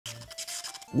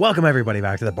Welcome everybody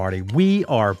back to the party. We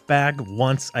are back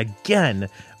once again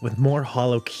with more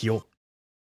Hologra.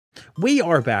 We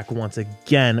are back once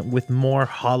again with more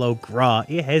Hologra.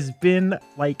 It has been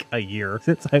like a year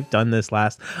since I've done this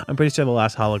last. I'm pretty sure the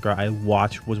last Hologra I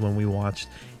watched was when we watched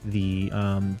the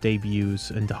debuts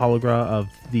into Hologra of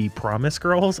the Promise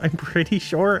Girls. I'm pretty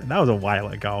sure that was a while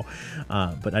ago,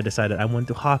 but I decided I wanted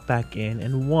to hop back in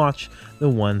and watch the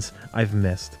ones I've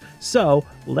missed. So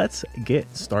let's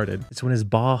get started. This one is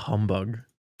Humbug.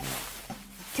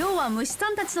 今日は虫さ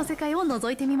んたちの世界を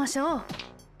覗いてみましょう。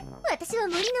私は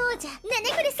森の王者ネ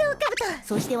ネフレソウカブト。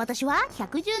そして私は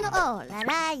百獣の王ラ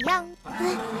ライオン。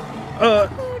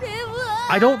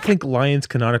I don't think lions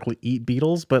canonically eat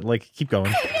beetles, but like keep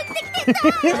going.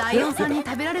 ライオンさんに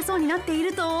食べられそうになってい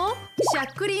ると、しゃっ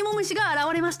くり芋虫が現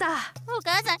れました。お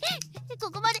母さん、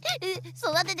ここまで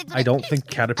育ててくれ。 I don't think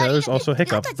caterpillars also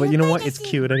hiccup, but you know what? It's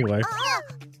cute anyway.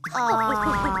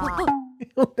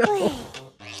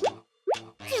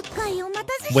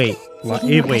 Wait,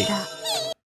 wait.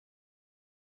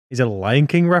 Is it a Lion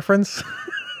King reference?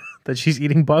 That she's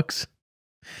eating bugs?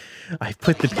 I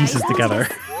put the pieces together.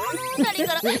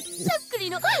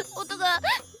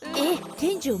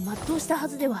 天寿を全うしたは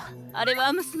ずでは。あれ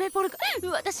は娘ポルカ、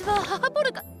私は母ポ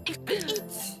ルカ。こん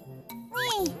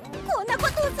なこ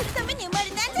とをするために生まれ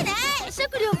たんじゃない。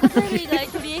食料数える以外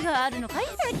取り柄があるのかい。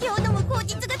先ほども口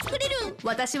実が作れる。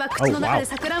私は口の中で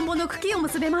さくらんぼの茎を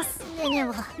結べます。ネネ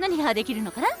は何ができるの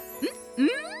かな。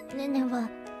ネネは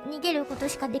逃げること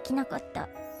しかできなかった。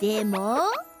でもア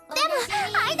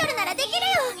イドルならできる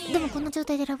よ。でもこの状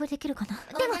態でラブできるかな。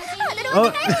でもハードルを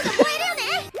上げない方が燃えるよね。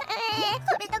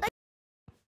これとか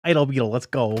Idol Beetle, let's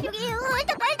go. 高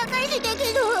いしだ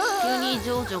けど急にジ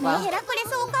ョジョがヘラクレ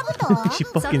スをかぶと。 She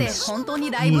さ fucking て本当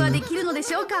にライブはできるので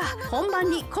しょうか。本番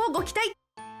に乞うご期待。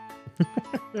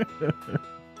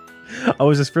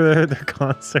Oh, is this for the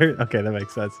concert? Okay, that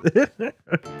makes sense.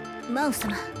 マウス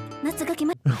様、夏が来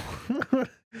ま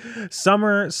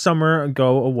Summer,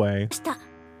 go away. した。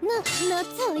夏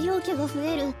は陽気が増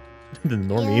える。 The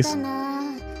normies. やだな。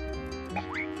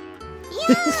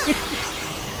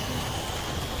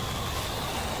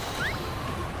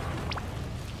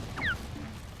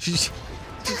She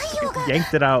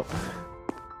yanked it out.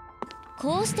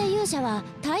 こうして勇者は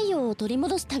太陽を取り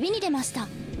戻す旅に出ました。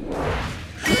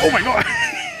 Oh my god!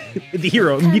 The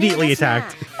hero immediately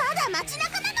attacked. まだ街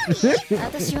中なのに。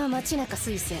私は街中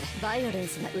彗星、バイオレン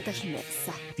スな歌姫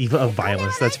さ。 Diva of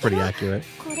violence, that's pretty accurate.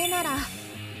 これなら彗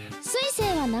星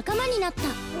は仲間になった。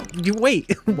 Wait,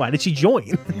 why did she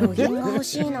join? 予言が欲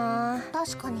しいな。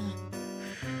確かに。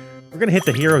 We're gonna hit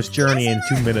the hero's journey in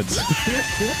 2 minutes.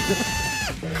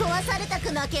 壊された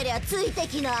くなけりゃついて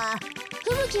きな。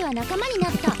吹雪は仲間にな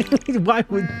った。 Why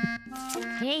would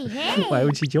ヘイヘイ。 why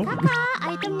would she join?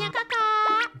 アイテムにゃかか。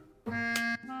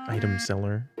 Item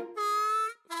seller.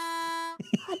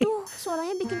 Aduh,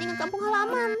 suaranya bikin ingat kampung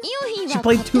halaman. She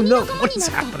played 2 notes. What is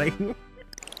happening?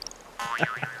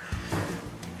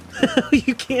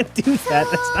 You can't do that.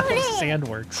 That's not how sand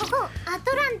works. ここア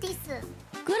トランティス。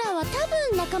グラは多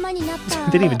分仲間になった。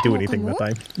 Didn't even do anything that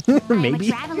time.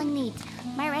 Maybe. Traveling neat.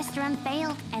 My restaurant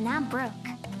failed and I'm broke.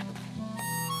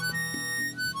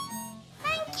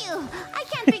 Thank you. I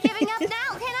can't be giving up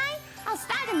now, can I? I'll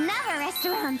start another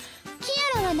restaurant. キ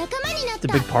アラは仲間になっ It's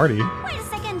た。 a big party. Wait a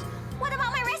second. What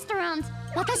about my restaurant?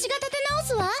 私が立て直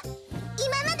すわ。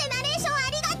今までナレーションあ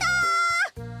りがと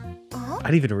う。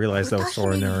 I didn't even realize that was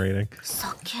Sora narrating.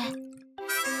 酒。ハ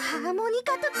ーモニ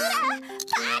カとグラ。パー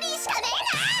リーしかねえ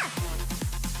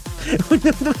な。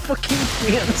 The fucking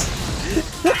fans.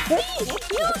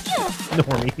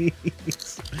 Normies.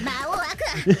 魔王悪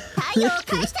魔、太陽を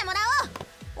返してもらおう。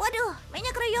Waduh,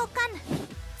 banyak keroyokan. ち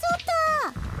ょっと、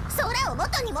空を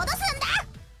元に戻すんだ。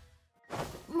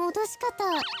戻し方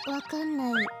わかんな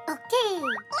い。Okay,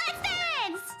 let's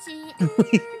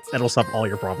dance. That'll solve all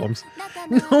your problems.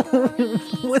 No,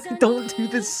 what? Don't do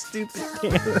this stupid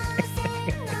camera.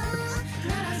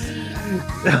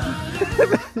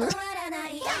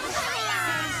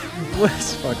 What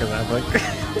the fuck is that like?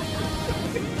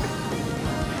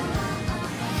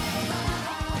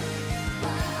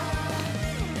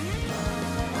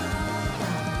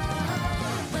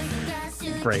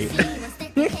 Great.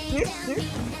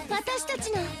 私た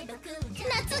ちの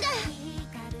夏が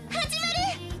始まる。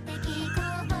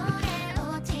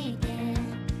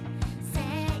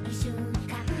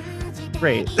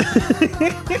 Great.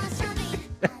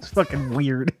 That's fucking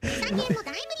weird.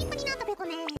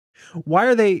 Why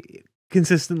are they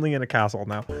consistently in a castle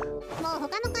now?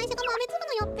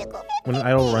 When an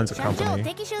idol runs a company.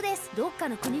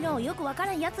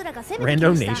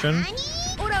 Random nation?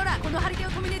 オラオラ、このハリケーン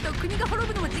を止めねえと国が滅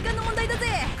ぶのも時間の問題だぜ。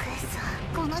く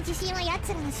そ、この自信は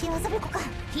奴らの仕業べこか。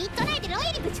ヒット内で牢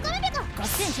屋にぶち込むべこ。合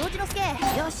戦承知の助。よ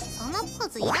し、そのポー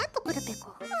ズいらんとくるべ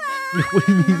こ。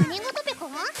何事べこ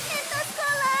は？中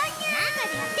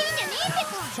でやってんじゃねえべ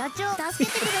こ。社長、助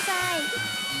けてください。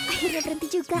Akhirnya berhenti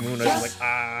juga. Like,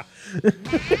 ah. 転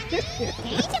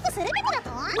職するべこだと？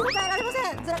答えられませ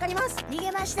ん。ずらかります。逃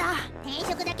げました。転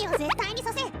職だけは絶対に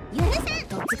させ。許さん。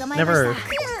とっ捕まえま Never. し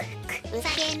た。うさ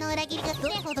げの裏切りがど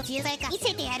れほど重罪か見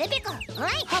せてやるべこ。おい、ほ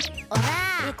っ、おら。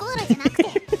レコールじゃなくて。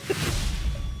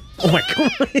Oh my god,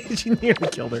 she nearly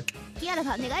killed her. キアラ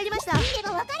が寝返りました。逃げ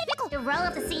ばわかるべこ。The role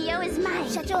of the CEO is mine.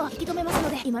 社長、引き止めますの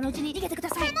で、今のうちに逃げてくだ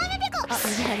さい。頼むべこ。あ、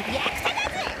右張り。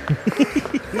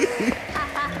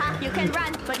You can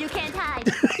run, but you can't hide.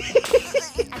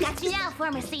 I got you now,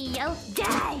 former CEO. Die.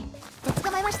 とっ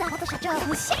捕まえました、元社長。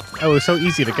Oh, it was so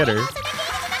easy to get her.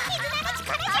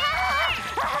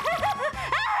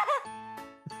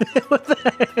 What the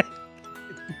heck?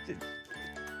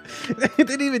 They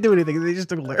didn't even do anything. They just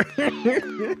took her.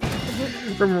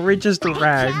 From riches to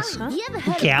rags. Huh? You ever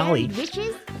heard of Callie. buried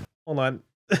riches? Hold on.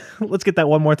 Let's get that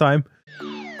one more time. Hey,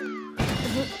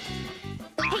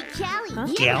 Callie, Huh?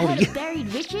 you ever heard Callie. of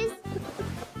buried riches?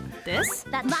 This?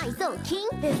 That my soul king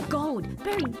is gold,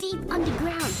 buried deep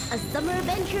underground. A summer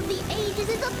adventure of the ages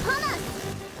is upon us.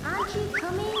 Aren't you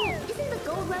coming? Isn't the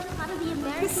gold rush part of the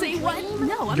American Say what? dream?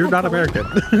 No, I'm You're not going. American.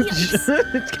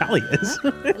 Callie is.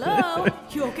 Hello?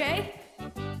 You okay?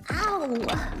 Ow!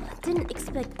 Didn't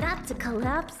expect that to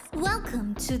collapse.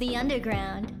 Welcome to the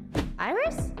underground.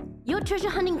 Iris? You're treasure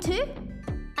hunting too?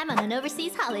 I'm on an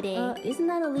overseas holiday. Isn't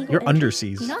that illegal? You're entry?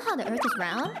 underseas. You know how the Earth is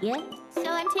round? Yeah. So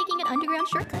I'm taking an underground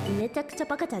shortcut.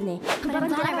 But I'm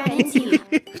glad I ran into you.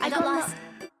 I got lost.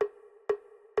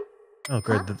 Oh,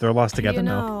 great. They're lost together You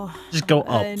now. know, Just go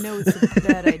up. I know it's a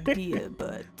bad idea,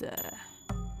 but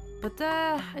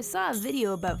I saw a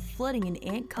video about flooding an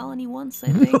ant colony once, I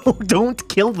think. No, don't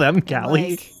kill them,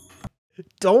 Callie. Like,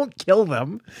 Don't kill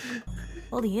them.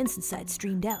 all the ants inside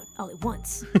streamed out all at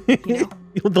once. You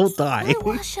know, They'll die. they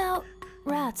wash out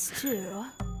rats too.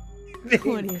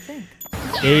 What do you think?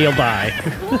 They'll die.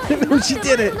 No, she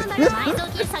did it.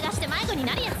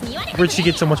 Where'd she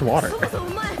get so much water?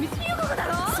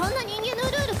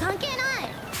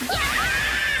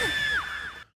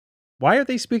 Why are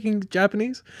they speaking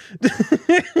Japanese?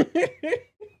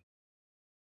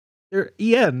 They're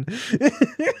EN.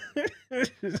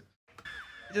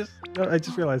 I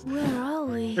just realized. Where are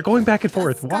we? They're going back and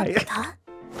forth. Why?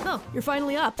 Oh, you're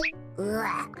finally up.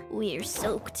 We're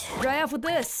soaked. Dry off with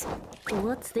this.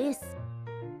 What's this?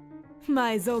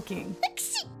 My Zoking.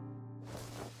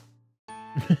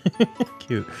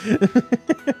 Cute.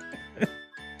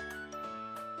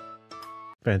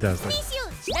 Fantastic.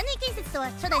 知らぬい建設とは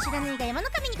初代知らぬいが山の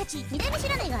神に勝ち2代目知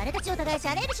らぬいがあれたちを耕し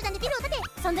あらゆる手段でビルを建て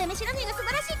3代目知らぬいが素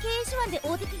晴らしい経営手腕で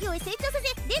大手企業へ成長さ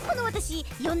せでこの私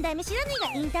4代目知らぬいが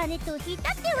インターネットを引い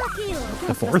たってわけよ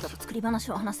The fourth? 作り話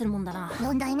を話せるもんだな。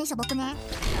 4代目しょぼくね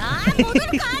あー戻る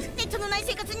かってそのない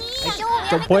生活に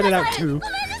Don't point it out too.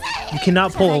 You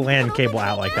cannot pull a LAN cable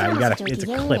out like that. You gotta. It's a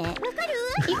clip. わかる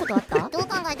いいことあったどう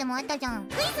考えてもあったじゃん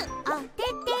クイズ当て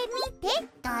てみて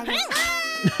だるは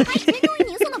い従業員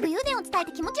に嘘の武勇伝を伝え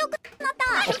て気持ちよくなった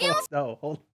No,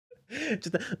 hold.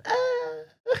 Just.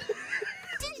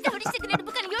 信じたふりしてくれる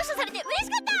部下に了承されて嬉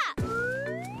しかっ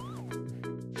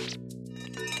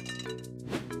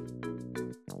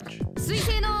た 水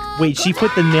星の Wait, she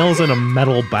put the nails in a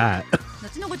metal bat.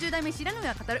 後の50代目知らぬ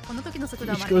が語るこの時の速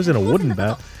度は She goes in a wooden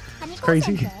bat. It's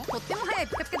crazy. とっても速い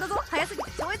ピカピカだぞ。速すぎ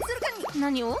て超越するかに。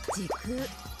何を？時空。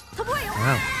飛ぶわよ。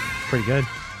 Wow, pretty good.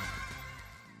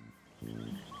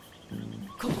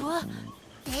 ここは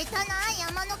出たな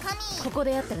山の神ここ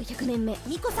でやったら100年目。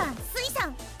ニコさんスイさ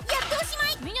んやっておしま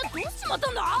いみんなどうしちまった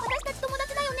んだ？私たち友達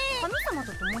だよね神様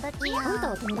と友達やあんた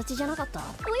は友達じゃなかった？ど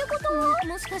ういうこと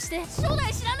もしかして初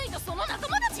代知らぬいとその仲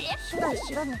間たち？初代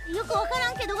知らぬよくわか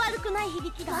らんけど悪くない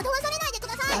響きだ惑わされないでく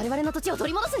ださい我々の土地を取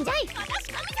り戻すんじゃい。私神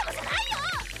様じゃないよ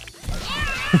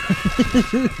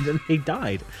Then they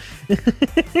died.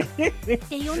 で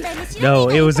4代目知らぬ No,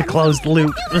 it was a closed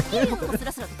loop. 僕もス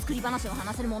ラスラと作り話を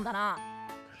話せるもんだな。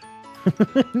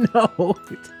No.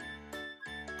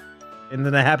 And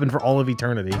then that happened for all of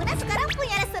eternity. ムラスカラップ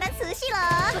やらそら寿司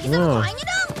は時々 Whoa. 怖いねだ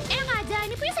エマジャー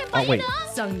ニプリセン Oh パイ wait, だ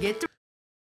Son get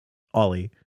Ollie.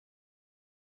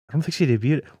 I don't think she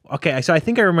debuted. Okay, so I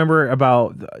think I remember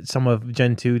about some of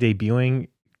Gen 2 debuting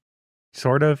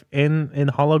sort of in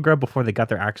Hologra before they got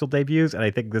their actual debuts, and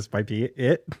I think this might be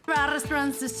it.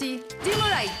 Restaurant Sushi.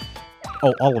 Dimulai.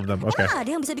 Oh, all of them. Okay. Ah,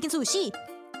 dia bisa bikin sushi.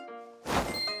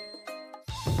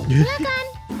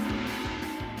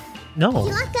 No.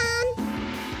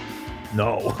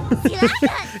 No.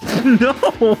 No.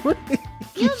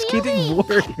 Keeps getting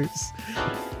worse.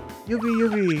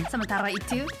 Yubi. Sementara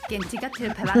itu, Genji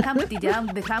terperangkap di dalam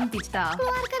cita.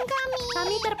 Keluarkan kami.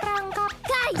 Kami terperangkap.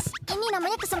 Guys, ini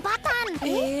namanya kesempatan.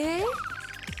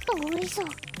 Toriso.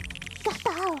 Gak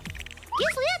tahu.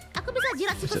 Yus, lihat. Aku bisa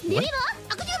jilat sikut sendiri loh.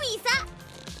 Aku juga bisa.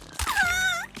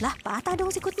 Lah, patah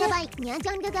dong sikutnya. Sebaiknya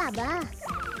jangan gegabah.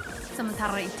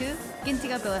 Sementara itu, Genji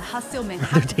berhasil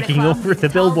They're taking over the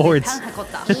billboards.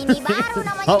 Ini baru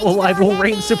namanya. I will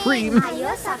reign supreme.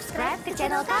 Ayo subscribe ke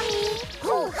channel kami.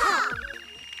 Huha.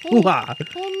 Huha.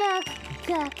 Enak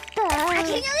kata.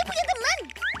 Akhirnya Li punya teman.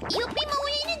 Yupi mau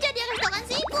ini jadi restoran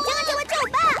sikut. Jangan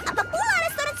coba-coba. Apa pula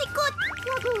restoran sikut?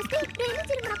 Bagus. Ini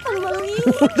jadi malu-maluin.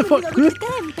 What the fuck?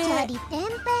 Jadi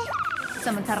tempe.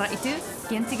 Sementara itu,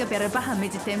 Genji berbahan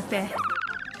menjadi tempe.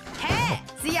 Hei,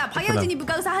 siap. Ayo sini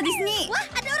buka usaha di sini. Wah,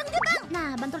 ada orang Jepang.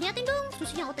 Nah, bantu liatin dong.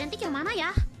 Sushi yang otentik yang mana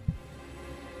ya?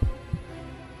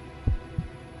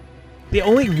 The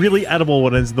only really edible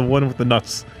one is the one with the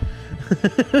nuts.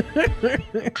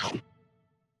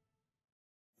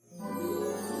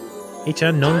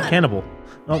 H.N. known cannibal.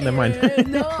 Oh, never mind.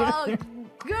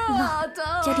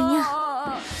 Jadinya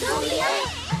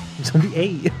Zombie A.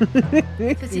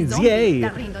 Sushi zombie Yay.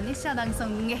 dari Indonesia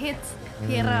langsung ngehits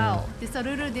viral di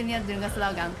seluruh dunia dengan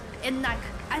slogan enak,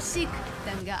 asyik,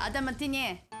 dan gak ada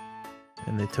matinya.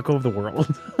 And they took over the world.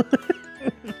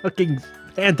 Fucking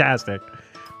fantastic.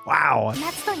 Wow.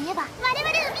 夏といえば我々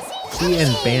海シ She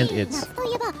and Bandits. 夏と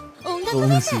いえば音楽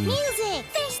海シミュージック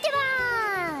フェスティバ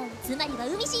ルつまりは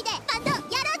海シでバンドやろ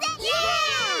うぜイ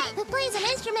エーイ Who plays an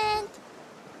instrument?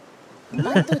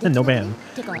 No band.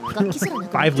 てか楽器すらな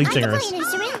く Five lead I can singers. play an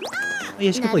instrument. Oh,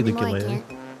 yeah, she can play the なんでもいけ ukulele. ん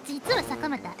実は坂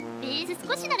本ベース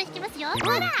少しなら弾けますよほ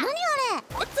ら何あれ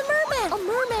It's a merman. A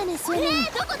merman is swimming.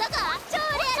 どこ超レ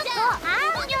アじゃん半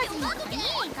魚人い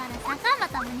いから坂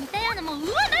本も似たようなもんう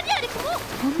わ何あれこ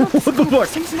What the fuck?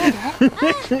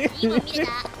 今見れ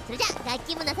たそれじゃ楽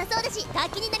器もなさそうだし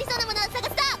楽器になりそうなものを探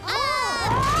すぞ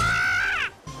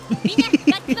みんな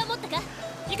楽器は持ったか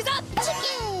行くぞチキ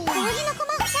ンコーヒーのコ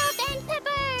マシャーテンペッパ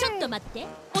ーちょっと待って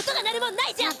音が鳴るもんな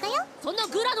いじゃんそんな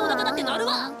グラのお腹だって鳴る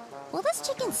わ Will this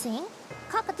chicken sing?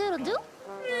 Cock-a-doodle-doo?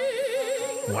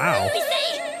 Wow.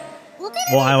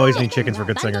 Well, I always need chickens for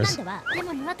good singers. で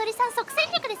も鶏さん即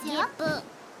戦力ですよ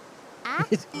あ、オ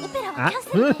ペラはキャン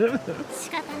セル仕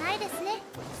方ないですね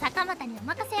坂本にお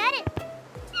任せあれ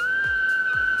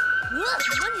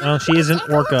Oh, she isn't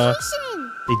Orca.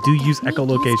 They do use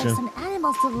echolocation.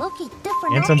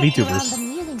 And some VTubers.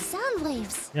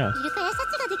 Yeah. イルカやシ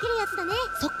ャチができるやつだね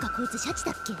そっかこいつシャチ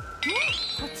だっけこ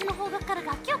っちの方角から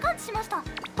楽器を感知しました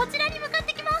こちらに向かっ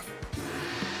てきます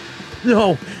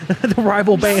No! The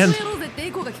rival band! やろうぜって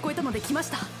エコーが聞こえたので来まし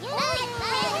た。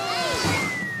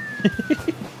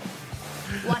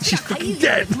わしが俳優業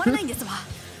で止まらないんですわ。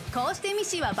こうしてミ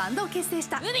シーはバンドを結成し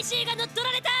た。ミシーが乗っ取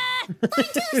られた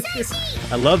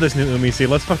I love this new Umisi.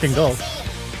 Let's fucking go.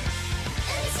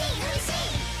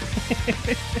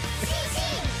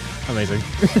 Amazing.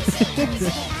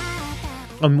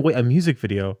 Wait, a music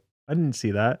video. I didn't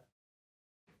see that.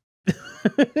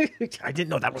 I didn't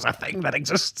know that was a thing that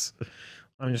exists.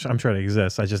 I'm sure it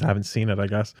exists. I just haven't seen it, I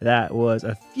guess. That was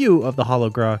a few of the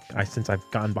Hologra since I've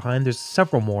gotten behind. There's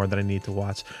several more that I need to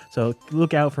watch. So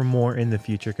look out for more in the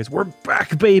future because we're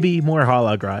back, baby. More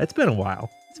Hologra. It's been a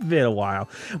while. It's been a while.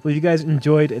 Well, if you guys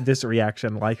enjoyed this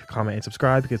reaction, like, comment, and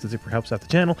subscribe because it super helps out the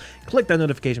channel. Click that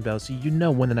notification bell so you know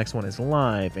when the next one is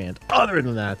live. And other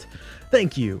than that,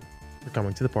 thank you for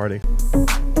coming to the party.